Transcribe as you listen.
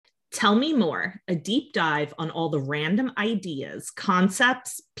Tell Me More, a deep dive on all the random ideas,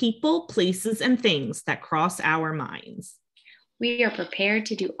 concepts, people, places, and things that cross our minds. We are prepared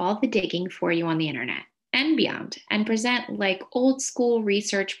to do all the digging for you on the internet and beyond and present like old school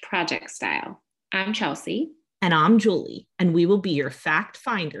research project style. I'm Chelsea. And I'm Julie, and we will be your fact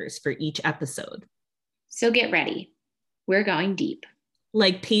finders for each episode. So get ready. We're going deep.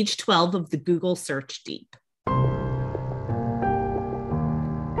 Like page 12 of the Google search deep.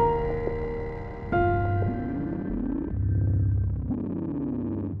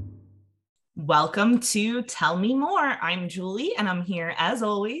 Welcome to Tell Me More. I'm Julie, and I'm here as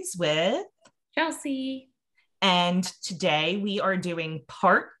always with Chelsea. And today we are doing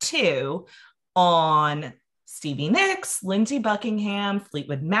part 2 on Stevie Nicks, Lindsey Buckingham,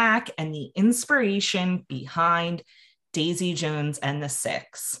 Fleetwood Mac, and the inspiration behind Daisy Jones and the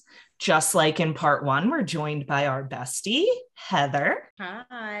Six. Just like in part 1, we're joined by our bestie, Heather.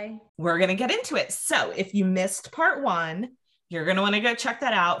 Hi. We're going to get into it. So if you missed part 1, you're going to want to go check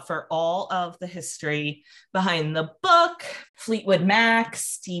that out for all of the history behind the book, Fleetwood Mac,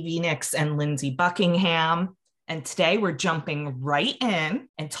 Stevie Nicks, and Lindsey Buckingham. And today we're jumping right in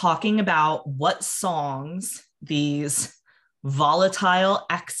and talking about what songs these volatile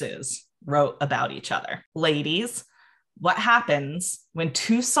exes wrote about each other. Ladies, what happens when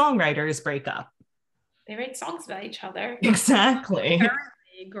two songwriters break up? They write songs about each other. Exactly.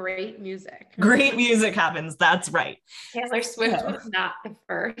 Great music. Great music happens. That's right. Taylor Swift was not the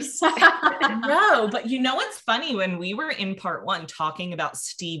first. No, but you know what's funny? When we were in part 1 talking about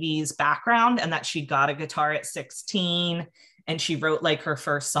Stevie's background and that she got a guitar at 16 and she wrote like her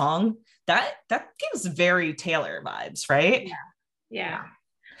first song, that gives very Taylor vibes, right? Yeah.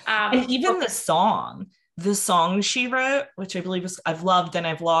 And even the song she wrote, which I believe is I've Loved and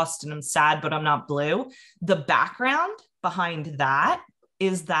I've Lost and I'm Sad, but I'm Not Blue. The background behind that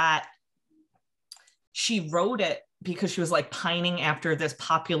is that she wrote it because she was like pining after this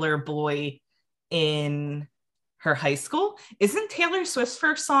popular boy in her high school. Isn't Taylor Swift's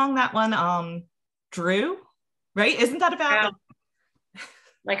first song that one, Drew? Right? Isn't that about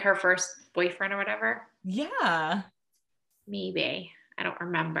like her first boyfriend or whatever? Yeah. Maybe. I don't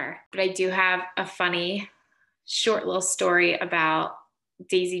remember. But I do have a funny short little story about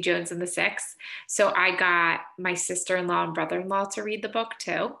Daisy Jones and the Six. So I got my sister-in-law and brother-in-law to read the book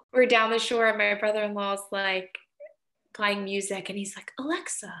too. We're down the shore and my brother-in-law's like playing music and he's like,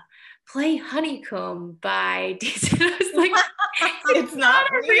 Alexa, play Honeycomb by Daisy. And I was like, it's not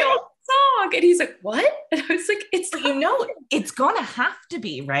a real song. And he's like, what? And I was like, it's gonna have to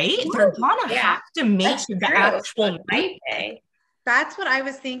be, right? They're gonna have to make the actual movie. That's what I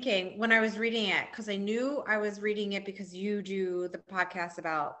was thinking when I was reading it, because I knew I was reading it because you do the podcast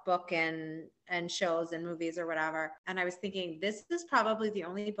about book and shows and movies or whatever. And I was thinking, this is probably the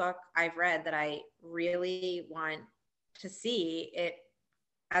only book I've read that I really want to see it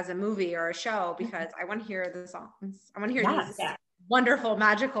as a movie or a show, because I want to hear the songs. I want to hear these wonderful,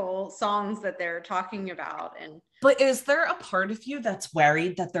 magical songs that they're talking about. But is there a part of you that's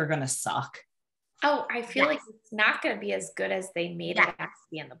worried that they're going to suck? Oh, I feel like it's not going to be as good as they made it to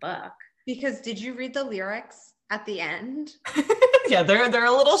be in the book. Because did you read the lyrics at the end? Yeah, they're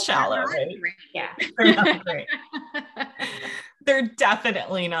a little shallow, right? Yeah. They're not great. They're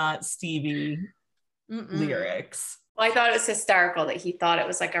definitely not Stevie lyrics. Well, I thought it was hysterical that he thought it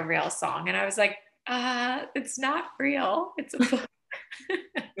was like a real song. And I was like, it's not real. It's a book.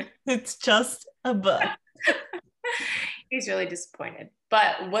 It's just a book. He's really disappointed.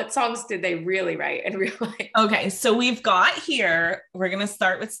 But what songs did they really write in real life? Okay, so we've got here, we're going to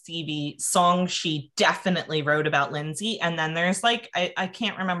start with Stevie, songs she definitely wrote about Lindsey. And then there's like, I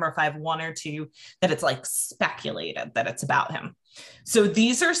can't remember if I have 1 or 2 that it's like speculated that it's about him. So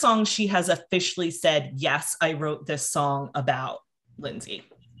these are songs she has officially said, yes, I wrote this song about Lindsey.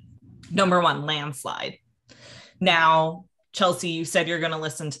 Number 1, Landslide. Now, Chelsea, you said you're going to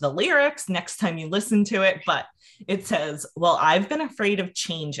listen to the lyrics next time you listen to it, but it says, well, I've been afraid of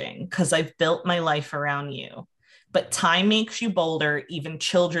changing because I've built my life around you. But time makes you bolder. Even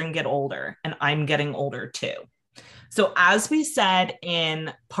children get older, and I'm getting older too. So as we said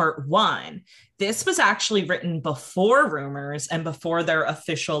in part 1, this was actually written before Rumors and before their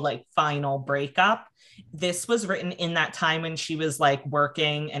official like final breakup. This was written in that time when she was like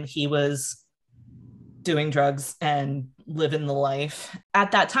working and he was doing drugs and living the life.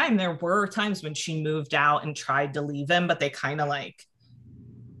 At that time, there were times when she moved out and tried to leave him, but they kind of like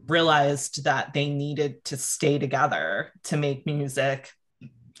realized that they needed to stay together to make music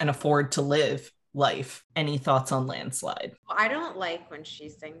and afford to live life. Any thoughts on Landslide? I don't like when she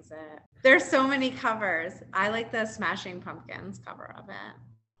sings it. There's so many covers. I like the Smashing Pumpkins cover of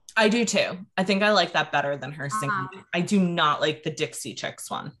it. I do too. I think I like that better than her singing. I do not like the Dixie Chicks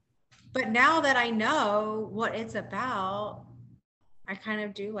one. But now that I know what it's about, I kind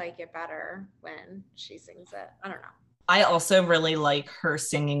of do like it better when she sings it. I don't know. I also really like her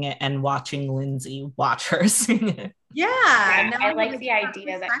singing it and watching Lindsey watch her sing it. Yeah, I like the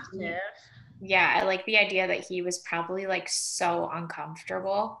idea that I like the idea that he was probably like so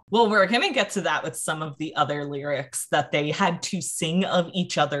uncomfortable. Well, we're going to get to that with some of the other lyrics that they had to sing of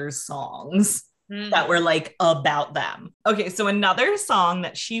each other's songs that were like about them. Okay, so another song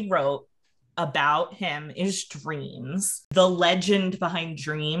that she wrote about him is Dreams. The legend behind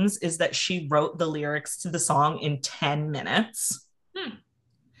Dreams is that she wrote the lyrics to the song in 10 minutes.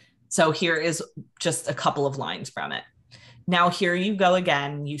 So here is just a couple of lines from it. Now here you go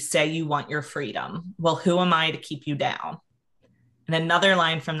again. You say you want your freedom. Well, who am I to keep you down? And another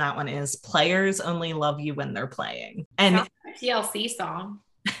line from that one is players only love you when they're playing. And that's a TLC song.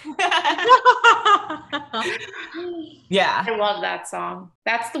 Yeah. I love that song.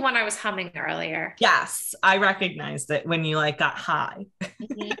 That's the one I was humming earlier. Yes, I recognized it when you like got high.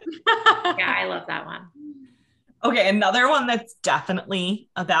 Yeah, I love that one. Okay, another one that's definitely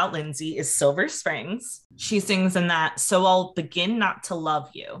about Lindsey is Silver Springs. She sings in that, so I'll begin not to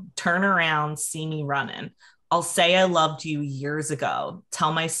love you. Turn around, see me running. I'll say I loved you years ago.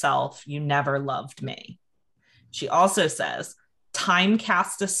 Tell myself you never loved me. She also says, time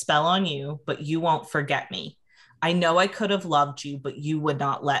cast a spell on you, but you won't forget me. I know I could have loved you, but you would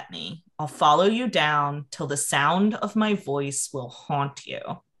not let me. I'll follow you down till the sound of my voice will haunt you.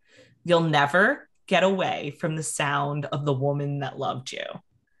 You'll never get away from the sound of the woman that loved you.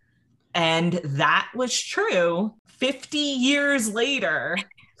 And that was true 50 years later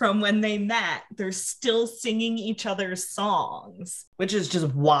from when they met. They're still singing each other's songs, which is just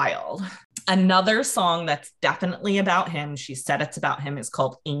wild. Another song that's definitely about him, she said it's about him, is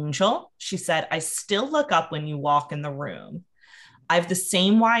called Angel. She said, I still look up when you walk in the room. I've the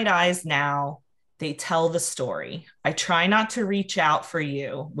same wide eyes now. They tell the story. I try not to reach out for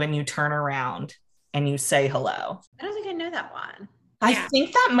you when you turn around and you say hello. I don't think I know that one. I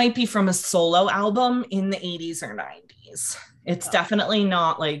think that might be from a solo album in the 80s or 90s. It's definitely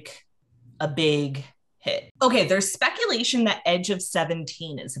not like a big hit. Okay, there's speculation that Edge of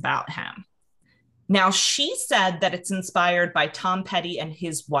 17 is about him. Now, she said that it's inspired by Tom Petty and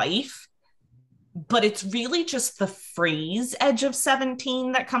his wife, but it's really just the phrase Edge of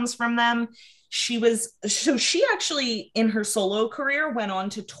 17 that comes from them. She actually, in her solo career, went on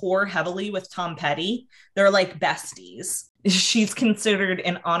to tour heavily with Tom Petty. They're like besties. She's considered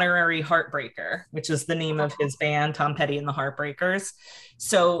an honorary heartbreaker, which is the name of his band, Tom Petty and the Heartbreakers.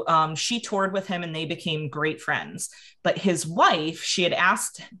 So she toured with him and they became great friends. But his wife, she had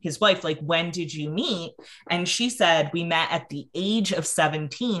asked his wife, like, when did you meet? And she said, we met at the age of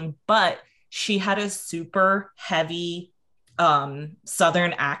 17, but she had a super heavy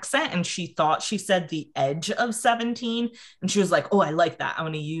Southern accent. And she thought she said the edge of 17. And she was like, oh, I like that. I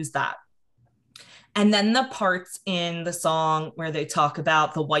want to use that. And then the parts in the song where they talk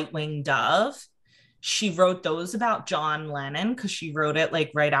about the white-winged dove, she wrote those about John Lennon because she wrote it like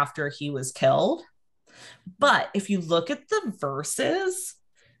right after he was killed. But if you look at the verses,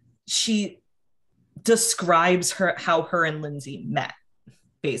 she describes how her and Lindsey met,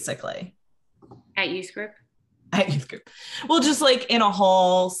 basically. At youth group? At youth group. Well, just like in a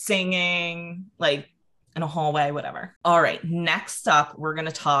hall, singing, like in a hallway, whatever. All right, next up, we're going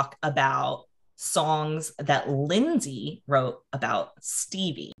to talk about songs that Lindsey wrote about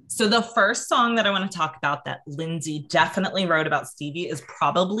Stevie. So the first song that I want to talk about that Lindsey definitely wrote about Stevie is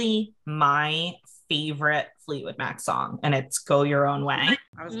probably my favorite Fleetwood Mac song, and it's Go Your Own Way.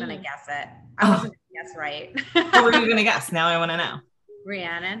 I was going to guess it. I wasn't going to guess right. What were you going to guess? Now I want to know.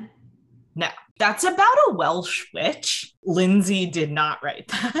 Rhiannon. No, that's about a Welsh witch. Lindsey did not write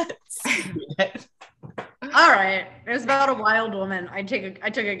that. All right. It was about a wild woman. I took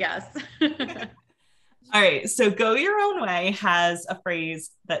a guess. All right. So Go Your Own Way has a phrase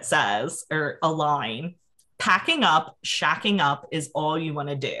that says, or a line, packing up, shacking up is all you want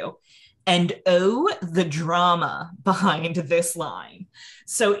to do. And oh, the drama behind this line.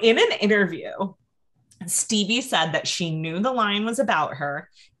 So in an interview, Stevie said that she knew the line was about her.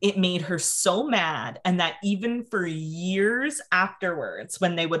 It made her so mad. And that even for years afterwards,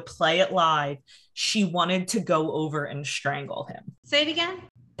 when they would play it live, she wanted to go over and strangle him. Say it again.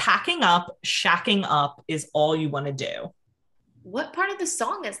 Packing up, shacking up is all you want to do. What part of the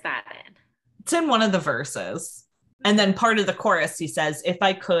song is that in? It's in one of the verses. And then part of the chorus, he says, if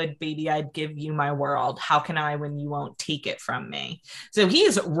I could, baby, I'd give you my world. How can I when you won't take it from me? So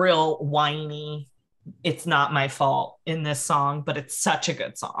he's real whiny It's not my fault in this song, but it's such a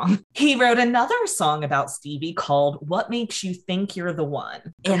good song. He wrote another song about Stevie called What Makes You Think You're the One?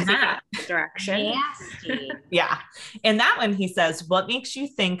 In that direction. Nasty. yeah. In that one, he says, What makes you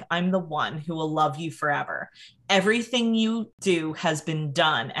think I'm the one who will love you forever? Everything you do has been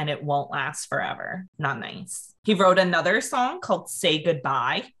done and it won't last forever. Not nice. He wrote another song called Say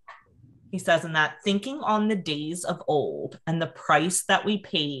Goodbye. He says in that, thinking on the days of old and the price that we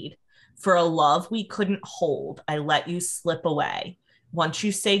paid for a love we couldn't hold, I let you slip away. Once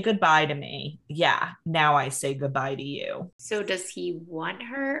you say goodbye to me, yeah, now I say goodbye to you. So does he want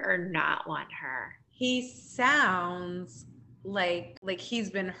her or not want her? He sounds like he's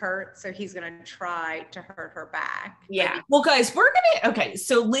been hurt, so he's gonna try to hurt her back. Yeah. Like, Well, guys, okay,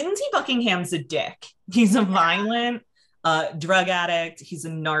 so Lindsey Buckingham's a dick. He's a violent drug addict. He's a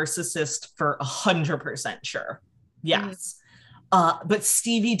narcissist for 100% sure. Yes. But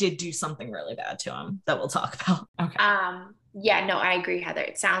Stevie did do something really bad to him that we'll talk about. Okay. Yeah, no, I agree, Heather.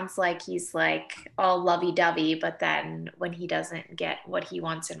 It sounds like he's like all lovey-dovey, but then when he doesn't get what he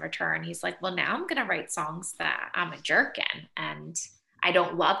wants in return, he's like, well, now I'm going to write songs that I'm a jerk in and I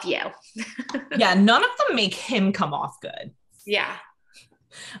don't love you. Yeah, none of them make him come off good. Yeah.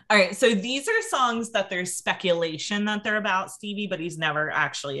 All right, so these are songs that there's speculation that they're about Stevie, but he's never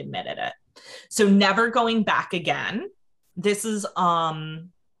actually admitted it. So Never Going Back Again. This is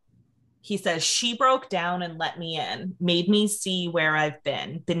he says, she broke down and let me in, made me see where I've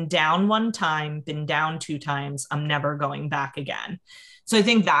been down one time, been down two times, I'm never going back again. So I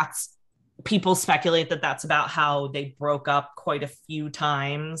think people speculate that that's about how they broke up quite a few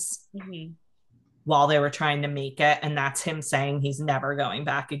times while they were trying to make it. And that's him saying he's never going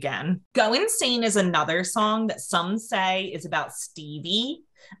back again. Go Insane is another song that some say is about Stevie.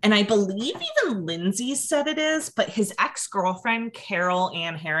 And I believe even Lindsey said it is, but his ex-girlfriend, Carol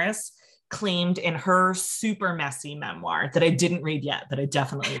Ann Harris, claimed in her super messy memoir that I didn't read yet, but I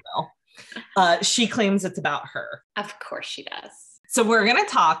definitely will. She claims it's about her. Of course she does. So we're going to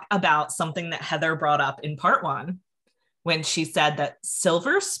talk about something that Heather brought up in part one when she said that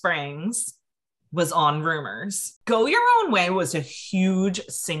Silver Springs was on Rumors. Go Your Own Way was a huge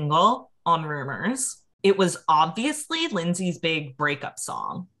single on Rumors. It was obviously Lindsey's big breakup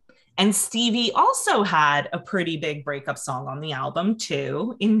song. And Stevie also had a pretty big breakup song on the album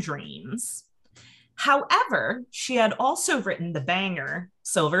too, In Dreams. However, she had also written the banger,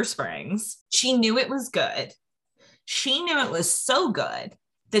 Silver Springs. She knew it was good. She knew it was so good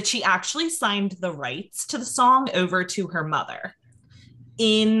that she actually signed the rights to the song over to her mother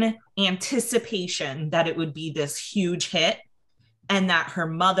in anticipation that it would be this huge hit and that her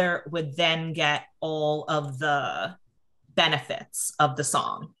mother would then get all of the benefits of the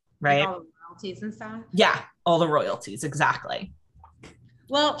song. Right. like all the royalties and stuff. Yeah, all the royalties, exactly.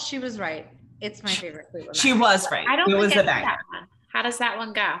 Well, she was right. It's my favorite Fleetwood Mac. She was right. I don't it was a banger. That one. How does that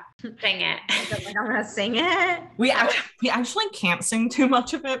one go? Sing it. Like I'm gonna sing it. We actually can't sing too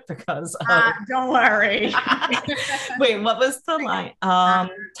much of it because don't worry. Wait, what was the line?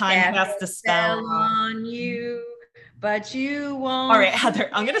 Time has to spell on you, but you won't. All right, Heather,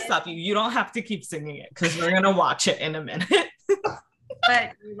 I'm gonna stop you. You don't have to keep singing it because we're gonna watch it in a minute.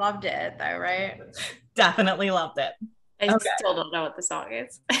 But you loved it though, right? Definitely loved it. I still don't know what the song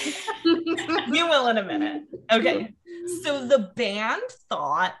is. You will in a minute. Okay. So the band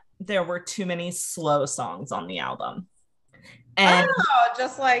thought there were too many slow songs on the album. And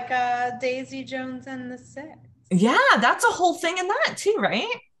just like Daisy Jones and the Six. Yeah, that's a whole thing in that too, right?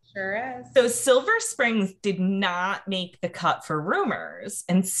 Sure is. So Silver Springs did not make the cut for Rumors,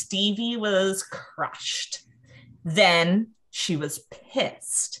 and Stevie was crushed. Then she was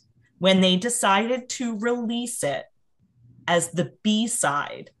pissed when they decided to release it as the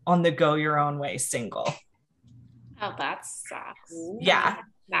B-side on the Go Your Own Way single. Oh, that sucks. Yeah.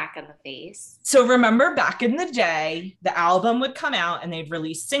 Back in the face. So remember back in the day, the album would come out and they'd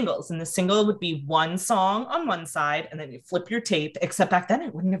release singles, and the single would be one song on one side, and then you flip your tape, except back then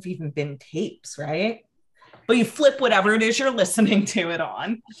it wouldn't have even been tapes, right? But you flip whatever it is you're listening to it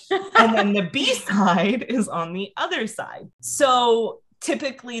on. And then the B-side is on the other side. So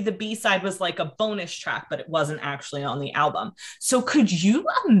typically the B-side was like a bonus track, but it wasn't actually on the album. So could you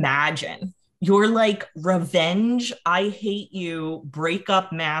imagine your like revenge, I hate you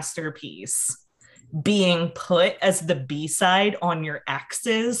breakup masterpiece being put as the B-side on your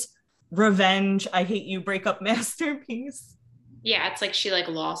ex's revenge, I hate you breakup masterpiece? Yeah, it's like she like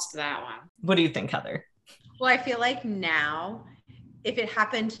lost that one. What do you think, Heather? Well, I feel like now, if it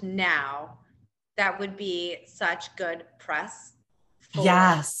happened now, that would be such good press for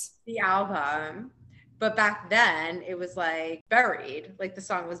the album. But back then, it was like buried, like the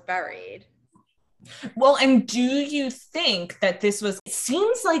song was buried. Well, and do you think that this was, it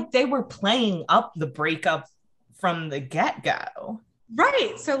seems like they were playing up the breakup from the get-go.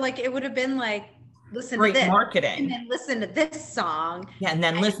 Right. So like it would have been like, listen to Great this, and marketing. then listen to this song. Yeah, and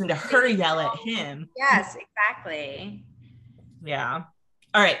then And listen to her yell at him. yes, exactly. Yeah.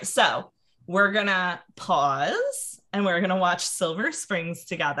 All right, so we're gonna pause and we're gonna watch Silver Springs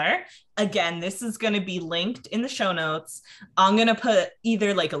together. Again, this is gonna be linked in the show notes. I'm gonna put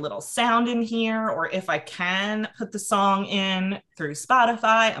either like a little sound in here, or if I can put the song in through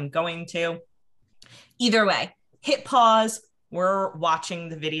Spotify, I'm going to. Either way, hit pause. We're watching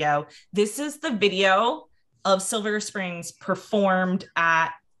the video. This is the video of Silver Springs performed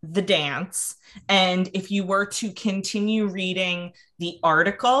at the dance. And if you were to continue reading the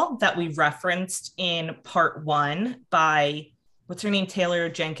article that we referenced in part 1 by, what's her name, Taylor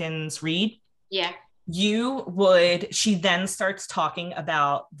Jenkins Reid? Yeah. She then starts talking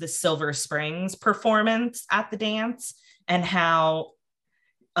about the Silver Springs performance at the dance and how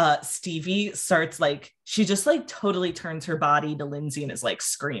Stevie starts like, she just like totally turns her body to Lindsey and is like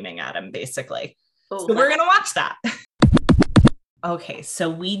screaming at him basically. So we're gonna watch that. Okay, so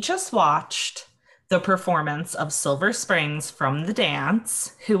we just watched the performance of Silver Springs from the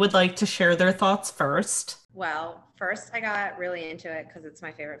dance. Who would like to share their thoughts first? Well, first I got really into it because it's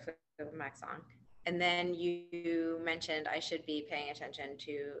my favorite Fleetwood Mac song. And then you mentioned I should be paying attention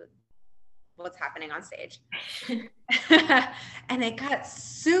to what's happening on stage. And it got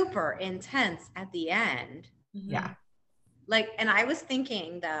super intense at the end. Yeah. Like, and I was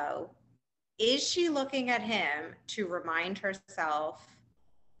thinking though, is she looking at him to remind herself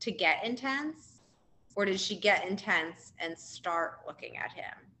to get intense? Or did she get intense and start looking at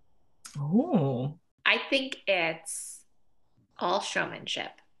him? Oh. I think it's all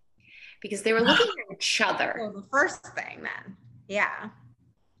showmanship because they were looking at each other. Well, the first thing then. Yeah.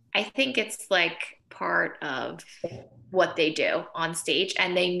 I think it's like part of what they do on stage,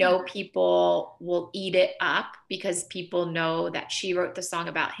 and they know people will eat it up because people know that she wrote the song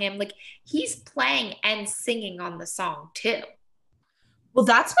about him. Like, he's playing and singing on the song too. Well,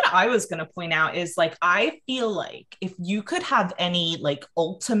 that's what I was going to point out is like, I feel like if you could have any like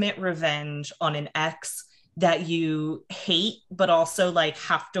ultimate revenge on an ex that you hate, but also like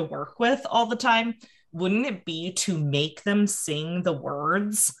have to work with all the time, wouldn't it be to make them sing the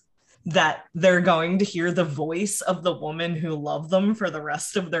words that they're going to hear the voice of the woman who loved them for the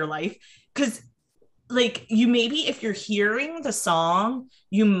rest of their life? Because like, you maybe if you're hearing the song,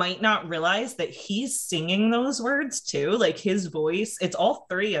 you might not realize that he's singing those words too. Like his voice, it's all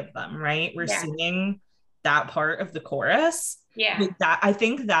three of them, right? We're singing that part of the chorus. Yeah. Like that, I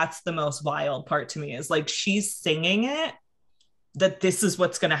think that's the most wild part to me is like she's singing it, that this is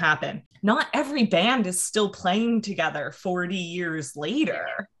what's going to happen. Not every band is still playing together 40 years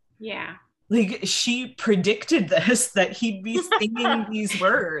later. Yeah. Like she predicted this, that he'd be singing these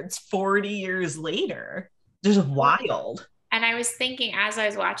words 40 years later. Just wild. And I was thinking as I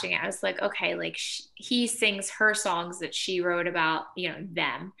was watching it, I was like, okay, like he sings her songs that she wrote about, you know,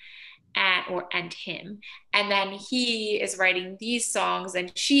 them and him. And then he is writing these songs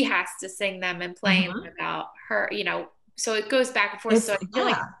and she has to sing them and play them about her, you know, so it goes back and forth. So I feel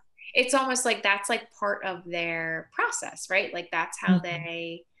like it's almost like that's like part of their process, right? Like that's how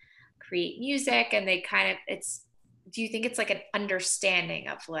they create music, and they kind of, do you think it's like an understanding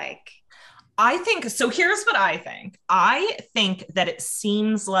of like, I think so. Here's what I think that it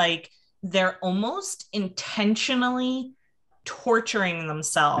seems like they're almost intentionally torturing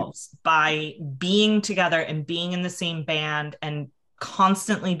themselves by being together and being in the same band and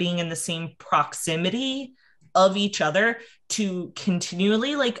constantly being in the same proximity of each other to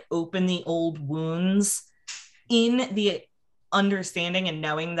continually like open the old wounds in the understanding and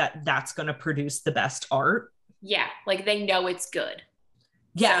knowing that that's going to produce the best art. Yeah, like they know it's good.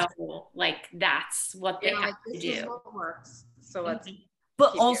 Yeah, so, like that's what they have to do. Is what works. So let's.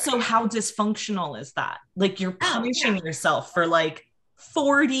 But also, how dysfunctional is that? Like you're punishing yourself for like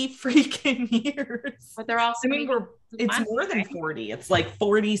 40 freaking years. But they're also. I mean, it's more than 40. It's like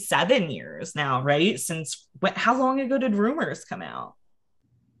 47 years now, right? Since how long ago did Rumors come out?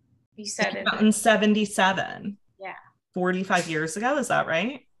 You said it in 77. Yeah. 45 years ago, is that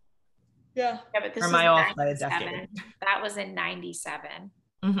right? Yeah, but this or am I off by a decade? That was in 97.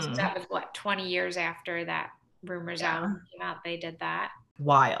 So that was 20 years after that Rumors album came out, they did that.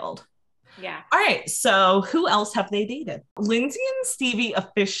 Wild. Yeah. All right. So who else have they dated? Lindsey and Stevie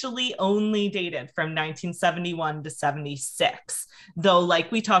officially only dated from 1971 to 76. Though, like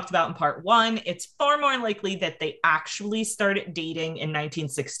we talked about in part one, it's far more likely that they actually started dating in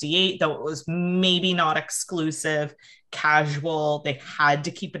 1968, though it was maybe not exclusive, casual. They had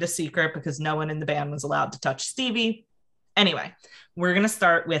to keep it a secret because no one in the band was allowed to touch Stevie. Anyway, we're going to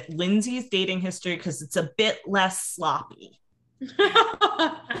start with Lindsey's dating history because it's a bit less sloppy.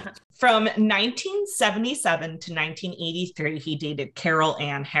 From 1977 to 1983, he dated Carol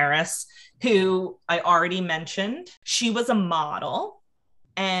Ann Harris, who I already mentioned. She was a model,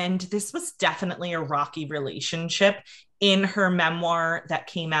 and this was definitely a rocky relationship. In her memoir that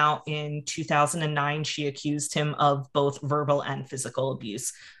came out in 2009, she accused him of both verbal and physical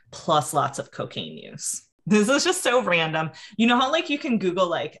abuse, plus lots of cocaine use. This is just so random. You know how like you can Google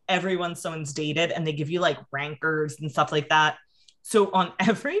like everyone someone's dated and they give you like rankers and stuff like that? So on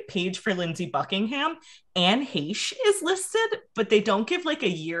every page for Lindsey Buckingham, Anne Heche is listed, but they don't give like a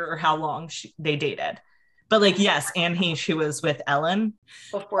year or how long they dated. But like, yes, Anne Heche, who was with Ellen.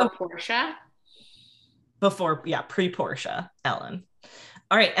 Before Portia? Before, yeah, pre-Portia, Ellen.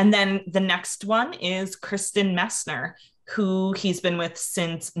 All right, and then the next one is Kristen Messner, who he's been with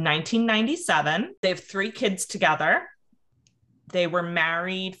since 1997. They have 3 kids together. They were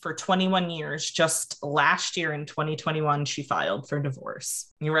married for 21 years. Just last year in 2021, she filed for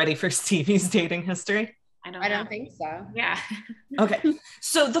divorce. You ready for Stevie's dating history? I don't think so. Yeah. Okay.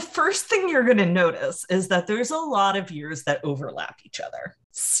 So the first thing you're going to notice is that there's a lot of years that overlap each other.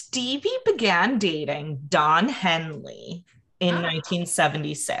 Stevie began dating Don Henley in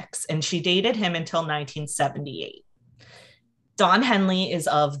 1976, and she dated him until 1978. Don Henley is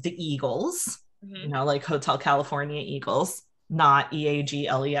of the Eagles, you know, like Hotel California Eagles, not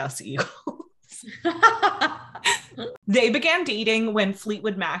EAGLES Eagles. They began dating when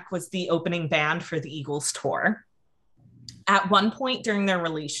Fleetwood Mac was the opening band for the Eagles tour. At one point during their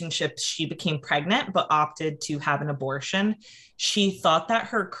relationship, she became pregnant, but opted to have an abortion. She thought that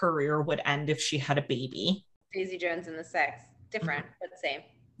her career would end if she had a baby. Daisy Jones and the Six. Different, but same.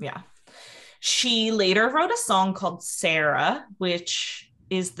 Yeah. She later wrote a song called Sarah, which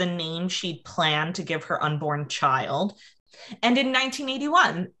is the name she'd planned to give her unborn child. And in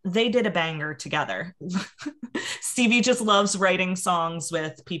 1981, they did a banger together. Stevie just loves writing songs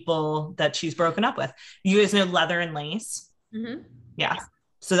with people that she's broken up with. You guys know Leather and Lace? Mm-hmm. Yeah.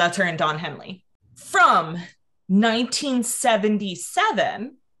 So that's her and Don Henley. From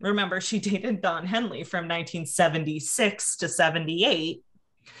 1977, remember she dated Don Henley from 1976 to 78.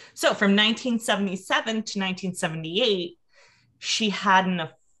 So from 1977 to 1978, she had an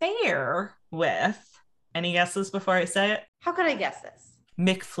affair with, any guesses before I say it? How could I guess this?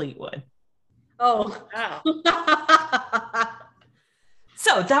 Mick Fleetwood. Oh.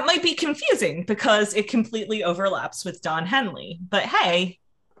 So that might be confusing because it completely overlaps with Don Henley. But hey,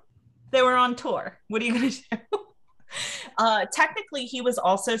 they were on tour. What are you going to do? Technically, he was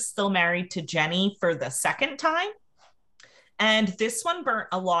also still married to Jenny for the second time. And this one burnt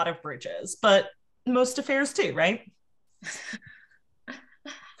a lot of bridges, but most affairs too, right? All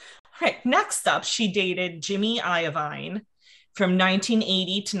right, next up, she dated Jimmy Iovine from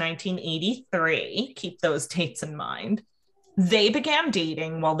 1980 to 1983. Keep those dates in mind. They began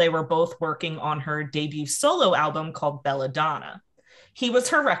dating while they were both working on her debut solo album called Belladonna. He was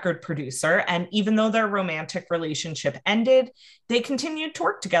her record producer, and even though their romantic relationship ended, they continued to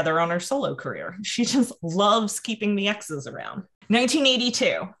work together on her solo career. She just loves keeping the exes around.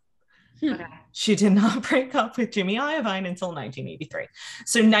 1982. Okay. She did not break up with Jimmy Iovine until 1983.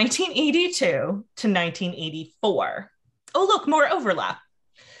 So 1982 to 1984. Oh, look, more overlap.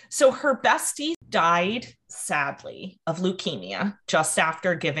 So her bestie died, sadly, of leukemia just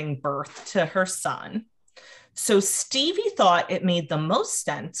after giving birth to her son. So Stevie thought it made the most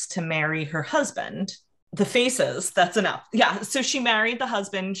sense to marry her husband. The faces, that's enough. Yeah, so she married the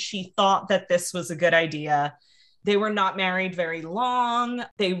husband. She thought that this was a good idea. They were not married very long.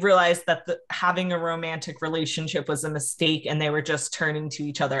 They realized that having a romantic relationship was a mistake and they were just turning to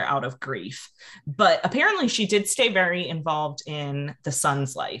each other out of grief. But apparently she did stay very involved in the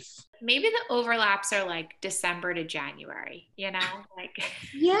son's life. Maybe the overlaps are like December to January, you know? Like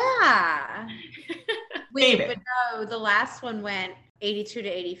Yeah. Wait, Maybe. but no, the last one went 82 to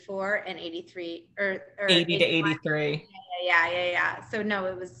 84 and 83 or 80 to 83. Yeah. So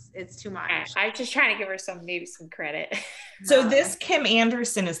no, it's too much. Okay. I'm just trying to give her maybe some credit. So this Kim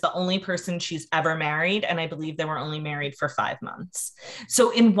Anderson is the only person she's ever married, and I believe they were only married for 5 months.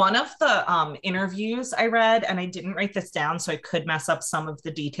 So in one of the interviews I read, and I didn't write this down so I could mess up some of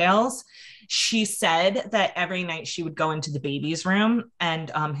the details, she said that every night she would go into the baby's room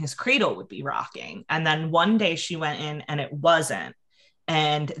and his cradle would be rocking. And then one day she went in and it wasn't.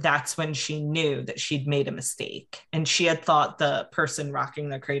 And that's when she knew that she'd made a mistake. And she had thought the person rocking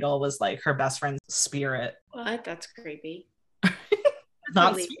the cradle was like her best friend's spirit. What? That's creepy.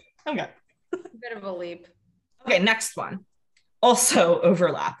 Not sweet. Okay. A bit of a leap. Okay, next one. Also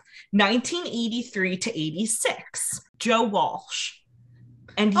overlap. 1983 to 86. Joe Walsh.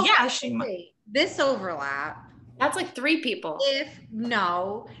 And Wait, this overlap. That's like 3 people.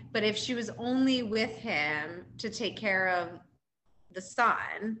 But if she was only with him to take care of the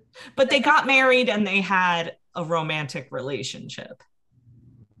son. But they got married and they had a romantic relationship.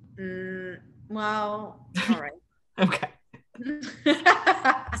 Well, all right. Okay.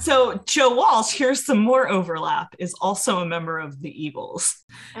 So Joe Walsh, here's some more overlap, is also a member of the Eagles.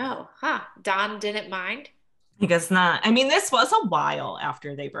 Oh, huh. Don didn't mind? I guess not. I mean, this was a while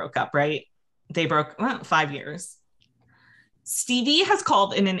after they broke up, right? They broke 5 years. Stevie has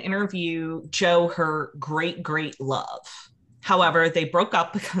called in an interview Joe her great, great love. However, they broke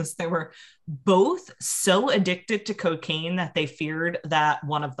up because they were both so addicted to cocaine that they feared that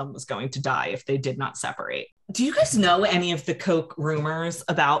one of them was going to die if they did not separate. Do you guys know any of the coke rumors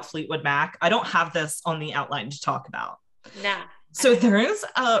about Fleetwood Mac? I don't have this on the outline to talk about. No. So there is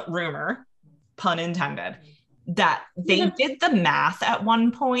a rumor, pun intended, that they did the math at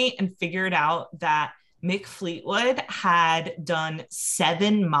one point and figured out that Mick Fleetwood had done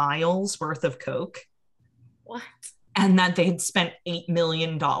 7 miles worth of coke. What? And that they'd spent $8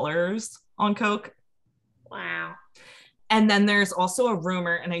 million on coke. Wow. And then there's also a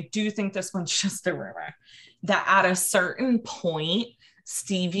rumor, and I do think this one's just a rumor, that at a certain point,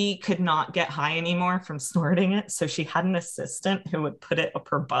 Stevie could not get high anymore from snorting it. So she had an assistant who would put it up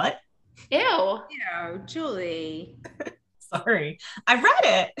her butt. Ew. Ew, Julie. Sorry. I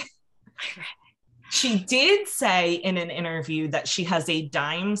read it. She did say in an interview that she has a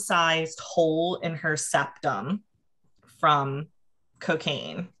dime-sized hole in her septum from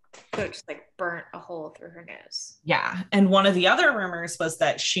cocaine. So it just like burnt a hole through her nose. Yeah. And one of the other rumors was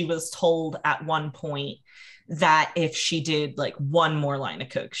that she was told at one point that if she did like one more line of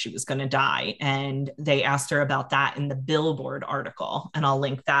coke, she was going to die. And they asked her about that in the Billboard article, and I'll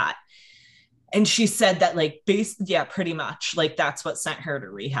link that. And she said that like, pretty much like that's what sent her to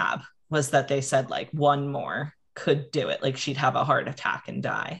rehab, was that they said like one more could do it. Like she'd have a heart attack and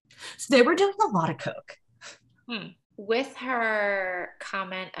die. So they were doing a lot of coke. With her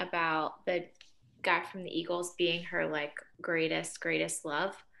comment about the guy from the Eagles being her like greatest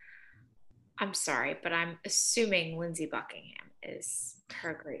love, I'm sorry, but I'm assuming Lindsey Buckingham is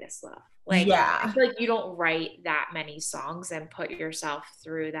her greatest love. Like, yeah. I feel like you don't write that many songs and put yourself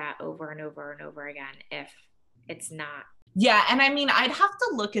through that over and over and over again if it's not. Yeah. And I mean, I'd have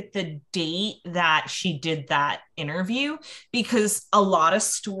to look at the date that she did that interview, because a lot of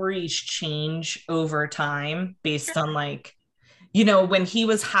stories change over time based on like, you know, when he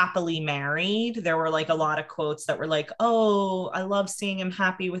was happily married, there were like a lot of quotes that were like, oh, I love seeing him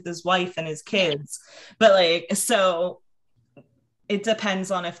happy with his wife and his kids. But like, so it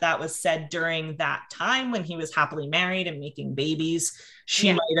depends on if that was said during that time when he was happily married and making babies.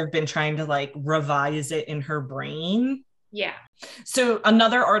 She might have been trying to like revise it in her brain. Yeah. So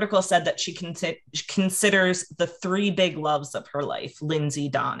another article said that she considers the 3 big loves of her life, Lindsey,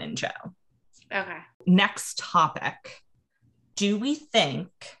 Don, and Joe. Okay. Next topic. Do we think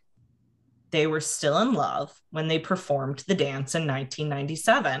they were still in love when they performed the dance in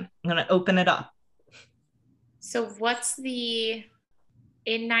 1997? I'm going to open it up. So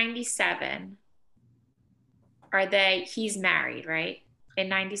in 97, he's married, right? In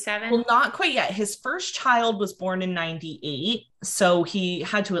 97? Well, not quite yet. His first child was born in 98, so he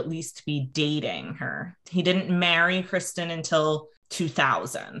had to at least be dating her. He didn't marry Kristen until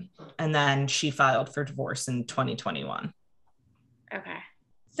 2000, and then she filed for divorce in 2021. Okay.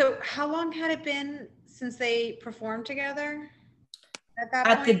 So how long had it been since they performed together at that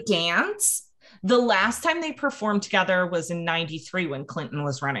point? At the dance? The last time they performed together was in 93 when Clinton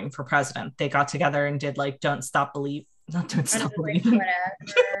was running for president. They got together and did like Don't Stop Believing. Not Don't Stop Believing.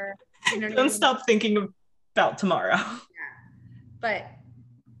 Don't Stop Thinking About Tomorrow. Yeah.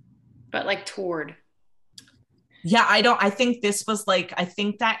 But like toured. Yeah, I think this was like, I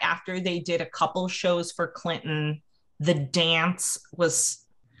think that after they did a couple shows for Clinton, the dance was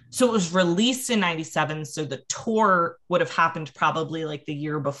So it was released in 97. So the tour would have happened probably like the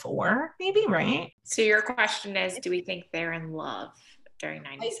year before, maybe, right? So your question is, do we think they're in love during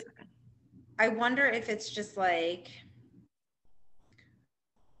 97? I wonder if it's just like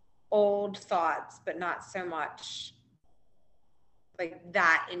old thoughts, but not so much like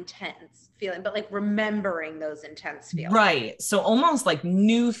that intense feeling, but like remembering those intense feelings. Right. So almost like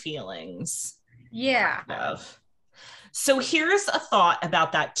new feelings. Yeah. So here's a thought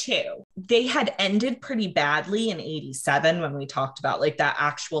about that too. They had ended pretty badly in 87 when we talked about like that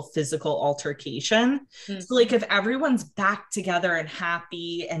actual physical altercation. Mm-hmm. So like if everyone's back together and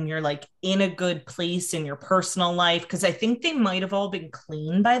happy and you're like in a good place in your personal life, because I think they might have all been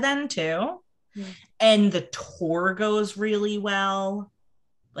clean by then too. Mm-hmm. And the tour goes really well.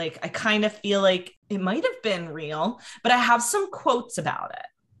 Like I kind of feel like it might have been real, but I have some quotes about it.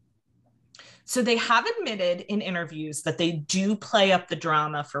 So they have admitted in interviews that they do play up the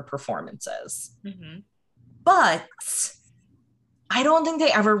drama for performances. Mm-hmm. But I don't think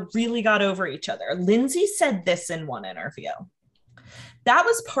they ever really got over each other. Lindsey said this in one interview. That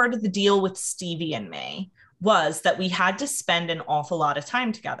was part of the deal with Stevie and me, was that we had to spend an awful lot of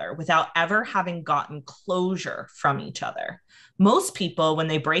time together without ever having gotten closure from each other. Most people, when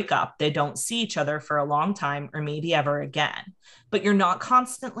they break up, they don't see each other for a long time or maybe ever again. But you're not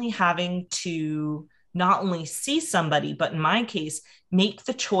constantly having to not only see somebody, but in my case, make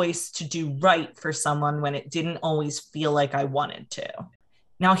the choice to do right for someone when it didn't always feel like I wanted to.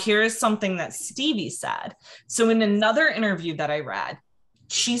 Now, here is something that Stevie said. So in another interview that I read,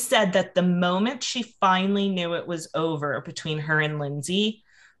 she said that the moment she finally knew it was over between her and Lindsey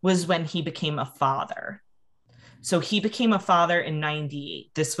was when he became a father. So he became a father in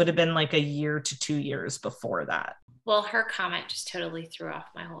 98. This would have been like a year to 2 years before that. Well, her comment just totally threw off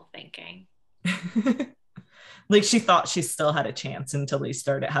my whole thinking. Like she thought she still had a chance until he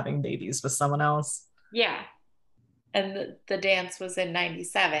started having babies with someone else. Yeah. And the dance was in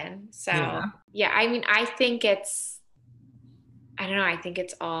 97. So yeah, I mean, I think it's, I don't know, I think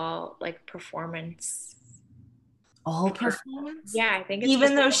it's all like performance. All performance? Yeah, I think it's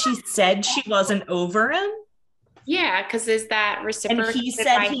even though she said she wasn't over him? Yeah, because is that reciprocal? And he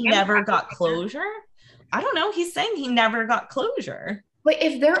said he never got closure? I don't know. He's saying he never got closure. But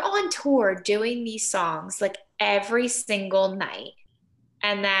if they're on tour doing these songs like every single night,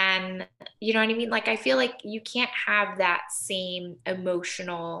 and then, you know what I mean? Like, I feel like you can't have that same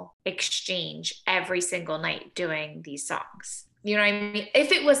emotional exchange every single night doing these songs. You know what I mean?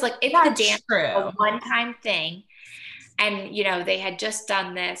 If it was like, if the dance was a one-time thing and, you know, they had just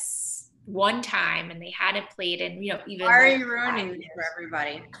done this one time and they hadn't played in, you know, even. Why are you ruining this for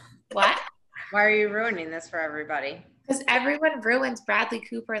everybody? What? Why are you ruining this for everybody? Because everyone ruins Bradley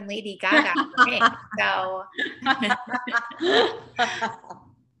Cooper and Lady Gaga for me. So,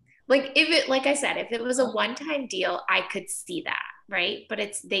 like, if it, like I said, if it was a one-time deal, I could see that, right? But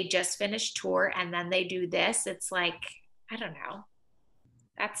it's, they just finished tour and then they do this. It's like, I don't know.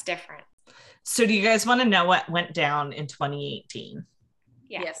 That's different. So do you guys want to know what went down in 2018?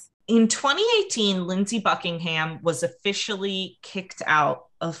 Yes. In 2018, Lindsey Buckingham was officially kicked out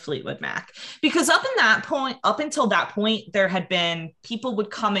of Fleetwood Mac, because up until that point, there had been people would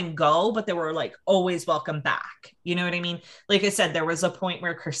come and go, but they were like always welcome back. You know what I mean? Like I said, there was a point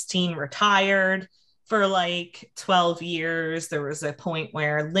where Christine retired for like 12 years. There was a point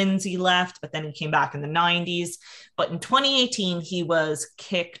where Lindsey left, but then he came back in the 90s. But in 2018, he was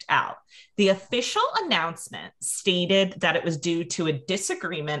kicked out. The official announcement stated that it was due to a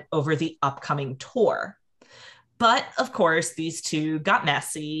disagreement over the upcoming tour. But of course, these two got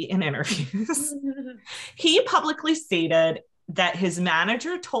messy in interviews. He publicly stated that his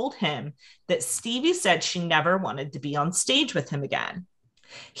manager told him that Stevie said she never wanted to be on stage with him again.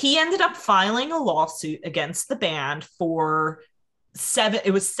 He ended up filing a lawsuit against the band for 7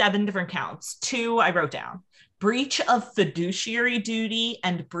 different counts. 2 I wrote down: breach of fiduciary duty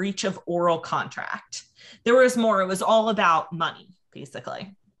and breach of oral contract. There was more. It was all about money,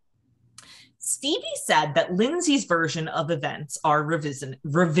 basically. Stevie said that Lindsey's version of events are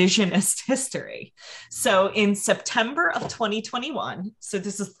revisionist history. So in September of 2021, so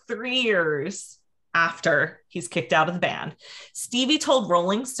this is 3 years after he's kicked out of the band, Stevie told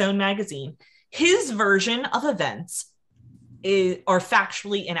Rolling Stone magazine his version of events are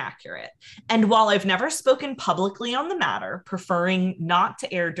factually inaccurate. And while I've never spoken publicly on the matter, preferring not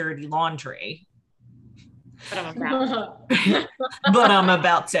to air dirty laundry, But I'm about But I'm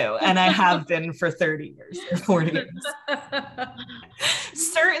about to, and I have been for 30 years or 40 years.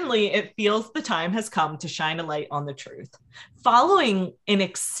 Certainly, it feels the time has come to shine a light on the truth. Following an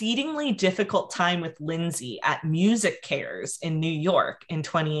exceedingly difficult time with Lindsey at Music Cares in New York in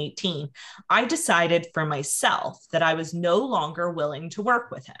 2018, I decided for myself that I was no longer willing to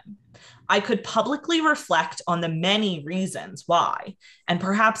work with him. I could publicly reflect on the many reasons why, and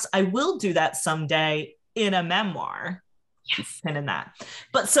perhaps I will do that someday in a memoir. yes. And in that.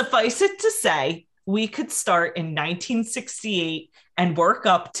 But suffice it to say, we could start in 1968 and work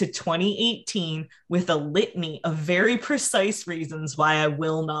up to 2018 with a litany of very precise reasons why I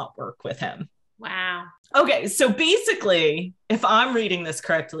will not work with him. Wow. Okay, so basically, if I'm reading this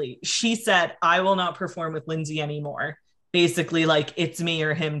correctly, she said, I will not perform with Lindsey anymore. Basically, like, it's me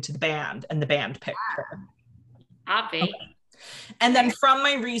or him to the band, and the band picked her. Obvi. Okay. And then from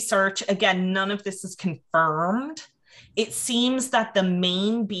my research, again, none of this is confirmed. It seems that the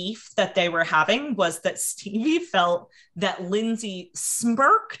main beef that they were having was that Stevie felt that Lindsey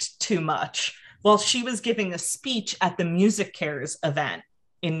smirked too much while she was giving a speech at the Music Cares event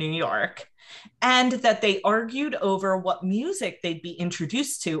in New York, and that they argued over what music they'd be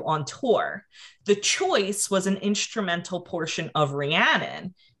introduced to on tour. The choice was an instrumental portion of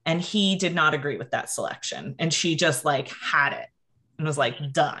Rhiannon, and he did not agree with that selection. And she just like had it and was like,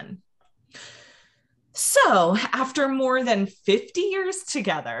 done. So after more than 50 years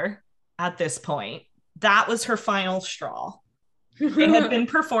together at this point, that was her final straw. They had been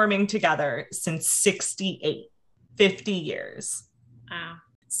performing together since 68, 50 years. Wow.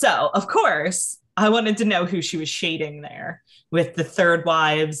 So, of course, I wanted to know who she was shading there with the third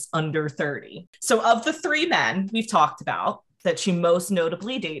wives under 30. So of the three men we've talked about that she most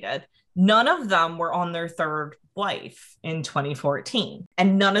notably dated, none of them were on their third wife in 2014,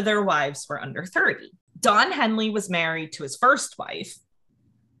 and none of their wives were under 30. Don Henley was married to his first wife,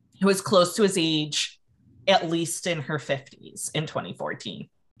 who was close to his age, at least in her 50s in 2014.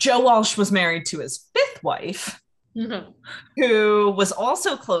 Joe Walsh was married to his fifth wife, who was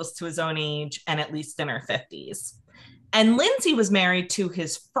also close to his own age and at least in her 50s. And Lindsey was married to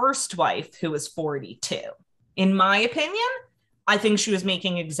his first wife, who was 42. In my opinion, I think she was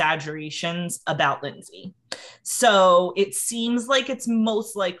making exaggerations about Lindsey. So it seems like it's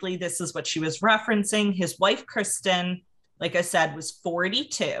most likely this is what she was referencing. His wife, Kristen, like I said, was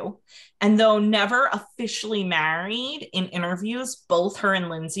 42. And though never officially married, in interviews, both her and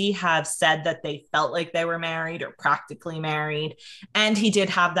Lindsey have said that they felt like they were married or practically married. And he did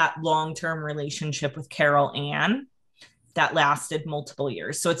have that long-term relationship with Carol Ann that lasted multiple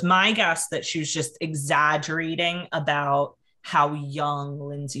years. So it's my guess that she was just exaggerating about how young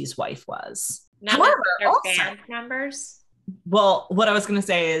Lindsey's wife was. However, band members. Well, what I was going to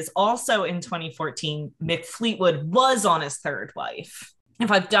say is also in 2014, Mick Fleetwood was on his third wife.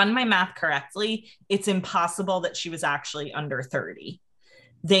 If I've done my math correctly, it's impossible that she was actually under 30.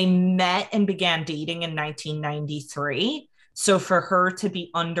 They met and began dating in 1993. So for her to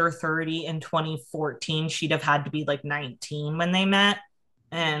be under 30 in 2014, she'd have had to be like 19 when they met.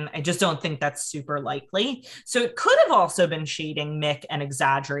 And I just don't think that's super likely. So it could have also been shading Mick and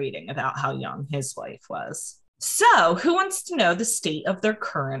exaggerating about how young his wife was. So who wants to know the state of their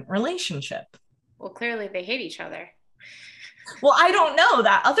current relationship? Well, clearly they hate each other. Well, I don't know.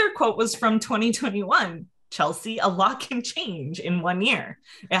 That other quote was from 2021. Chelsea, a lot can change in 1 year.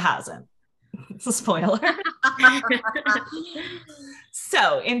 It hasn't. It's a spoiler.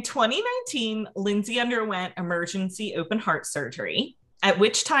 So in 2019, Lindsey underwent emergency open heart surgery, at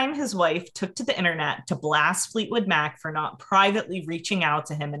which time his wife took to the internet to blast Fleetwood Mac for not privately reaching out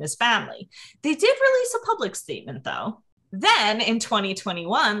to him and his family. They did release a public statement, though. Then in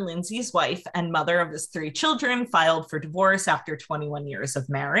 2021, Lindsey's wife and mother of his 3 children filed for divorce after 21 years of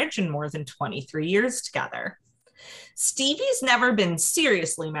marriage and more than 23 years together. Stevie's never been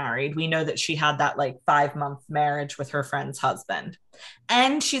seriously married. We know that she had that like 5-month marriage with her friend's husband.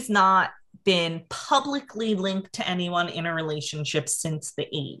 And she's not been publicly linked to anyone in a relationship since the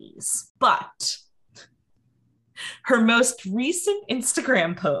 80s. But her most recent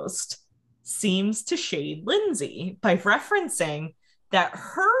Instagram post seems to shade Lindsey by referencing that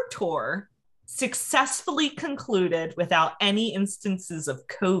her tour successfully concluded without any instances of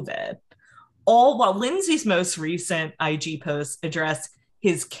COVID, all while Lindsey's most recent IG post addressed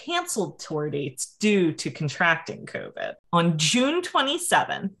his canceled tour dates due to contracting COVID. On June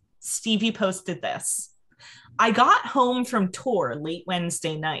 27th, Stevie posted this. I got home from tour late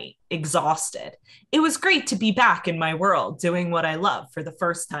Wednesday night, exhausted. It was great to be back in my world, doing what I love for the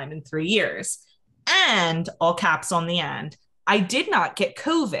first time in 3 years. And, all caps on the end, I did not get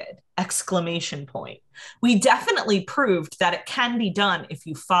COVID, exclamation point. We definitely proved that it can be done if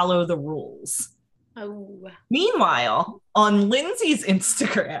you follow the rules. Oh. Meanwhile, on Lindsey's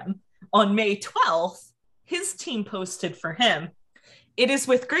Instagram on May 12th, his team posted for him, "It is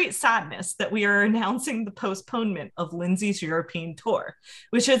with great sadness that we are announcing the postponement of Lindsey's European tour,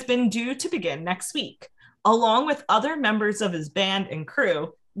 which has been due to begin next week. Along with other members of his band and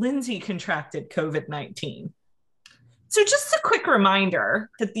crew, Lindsey contracted COVID-19. So just a quick reminder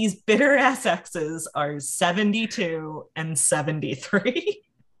that these bitter ass exes are 72 and 73.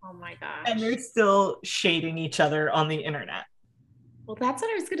 Oh my gosh. And they're still shading each other on the internet. Well, that's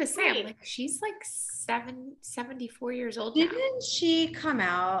what I was going to say. I'm like, she's like 74 years old now. Didn't she come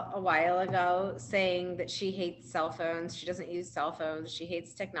out a while ago saying that she hates cell phones? She doesn't use cell phones. She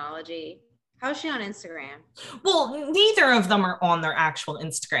hates technology. How's she on Instagram? Well, neither of them are on their actual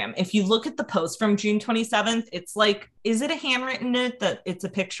Instagram. If you look at the post from June 27th, it's like, is it a handwritten note that it's a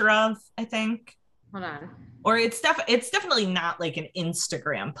picture of, I think? Hold on. Or it's definitely not like an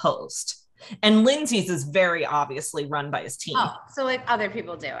Instagram post. And Lindsey's is very obviously run by his team. Oh, so like other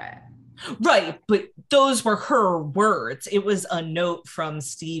people do it. Right, but those were her words. It was a note from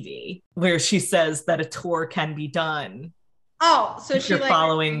Stevie where she says that a tour can be done. Oh, so if she you're like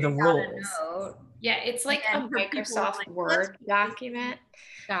following the rules. Yeah, it's like a Microsoft like, Word document.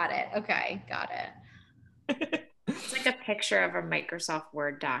 Got it. Okay, got it. It's like a picture of a Microsoft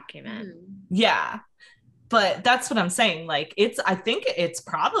Word document. Yeah. But that's what I'm saying. Like, I think it's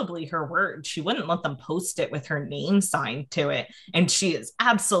probably her word. She wouldn't let them post it with her name signed to it. And she is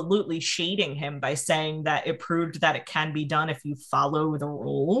absolutely shading him by saying that it proved that it can be done if you follow the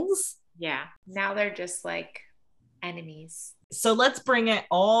rules. Yeah. Now they're just like enemies. So let's bring it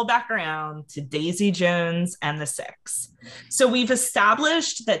all back around to Daisy Jones and the Six. So we've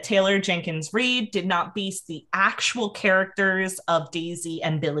established that Taylor Jenkins Reid did not base the actual characters of Daisy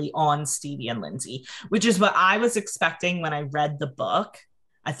and Billy on Stevie and Lindsey, which is what I was expecting when I read the book.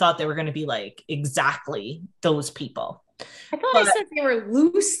 I thought they were going to be like exactly those people. I thought I said they were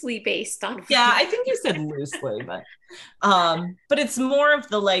loosely based on. Yeah, I think you said loosely, but it's more of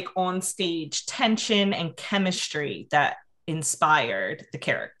the like on stage tension and chemistry that inspired the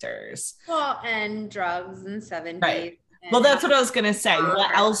characters. Well, and drugs and 70s. Right. Well, that's what I was going to say.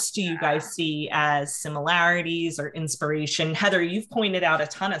 What else do you guys see as similarities or inspiration? Heather, you've pointed out a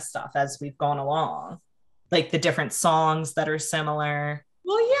ton of stuff as we've gone along, like the different songs that are similar.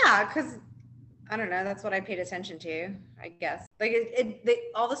 Well, yeah, because I don't know. That's what I paid attention to, I guess. Like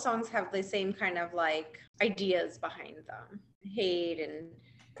all the songs have the same kind of like ideas behind them. Hate and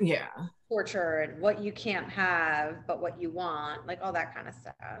torture and what you can't have, but what you want, like all that kind of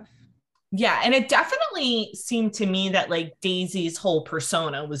stuff. Yeah. And it definitely seemed to me that like Daisy's whole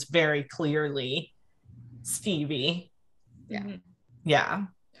persona was very clearly Stevie. Yeah. Yeah.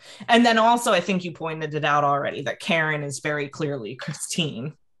 And then also, I think you pointed it out already that Karen is very clearly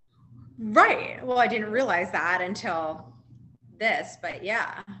Christine. Right. Well, I didn't realize that until this, but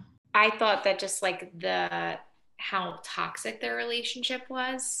yeah. I thought that just like how toxic their relationship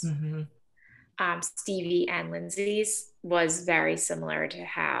was, Stevie and Lindsey's was very similar to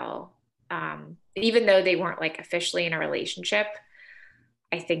how, even though they weren't like officially in a relationship,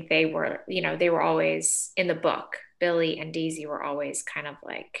 I think they were always in the book. Billy and Daisy were always kind of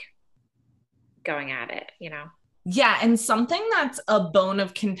like going at it, Yeah, and something that's a bone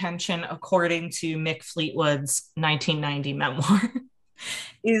of contention, according to Mick Fleetwood's 1990 memoir,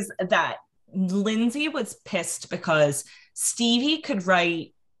 is that Lindsey was pissed because Stevie could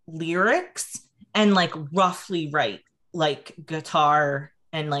write lyrics and like roughly write like guitar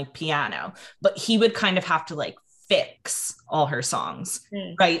and like piano, but he would kind of have to like fix all her songs,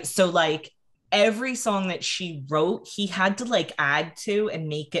 right? So like every song that she wrote, he had to like add to and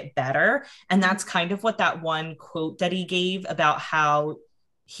make it better. And that's kind of what that one quote that he gave about how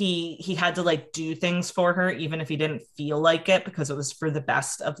he had to like do things for her, even if he didn't feel like it, because it was for the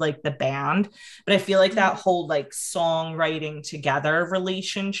best of like the band. But I feel like that whole like songwriting together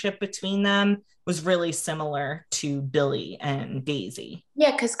relationship between them was really similar to Billy and Daisy.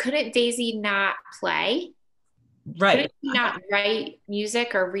 Yeah, because couldn't Daisy not play? Right. Couldn't she not write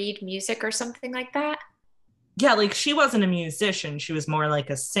music or read music or something like that? Yeah, like she wasn't a musician. She was more like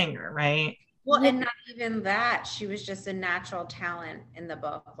a singer, right? Well, and not even that. She was just a natural talent in the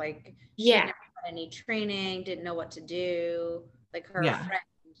book. Like, she never had any training, didn't know what to do. Like her friend,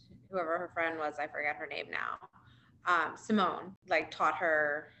 whoever her friend was, I forget her name now. Simone, like taught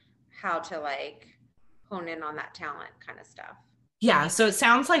her how to like hone in on that talent kind of stuff. Yeah, so it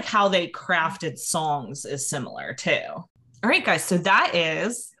sounds like how they crafted songs is similar too. All right, guys, so that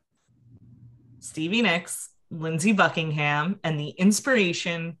is Stevie Nicks Lindsey Buckingham and the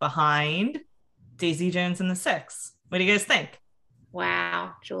inspiration behind Daisy Jones and the Six. What do you guys think?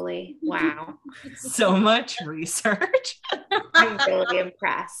 Wow, Julie. Wow. So much research. I'm really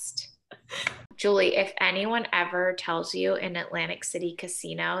impressed. Julie, if anyone ever tells you in Atlantic City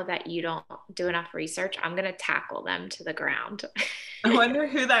Casino that you don't do enough research, I'm going to tackle them to the ground. I wonder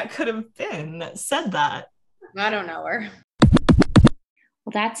who that could have been that said that. I don't know her.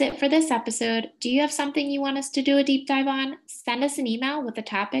 Well, that's it for this episode. Do you have something you want us to do a deep dive on? Send us an email with the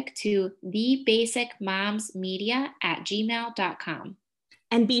topic to thebasicmomsmedia@gmail.com.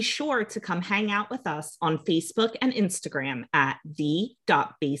 And be sure to come hang out with us on Facebook and Instagram at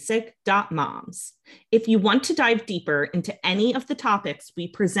the.basic.moms. If you want to dive deeper into any of the topics we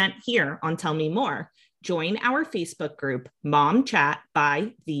present here on Tell Me More, join our Facebook group, Mom Chat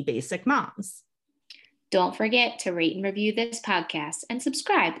by The Basic Moms. Don't forget to rate and review this podcast and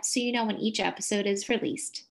subscribe so you know when each episode is released.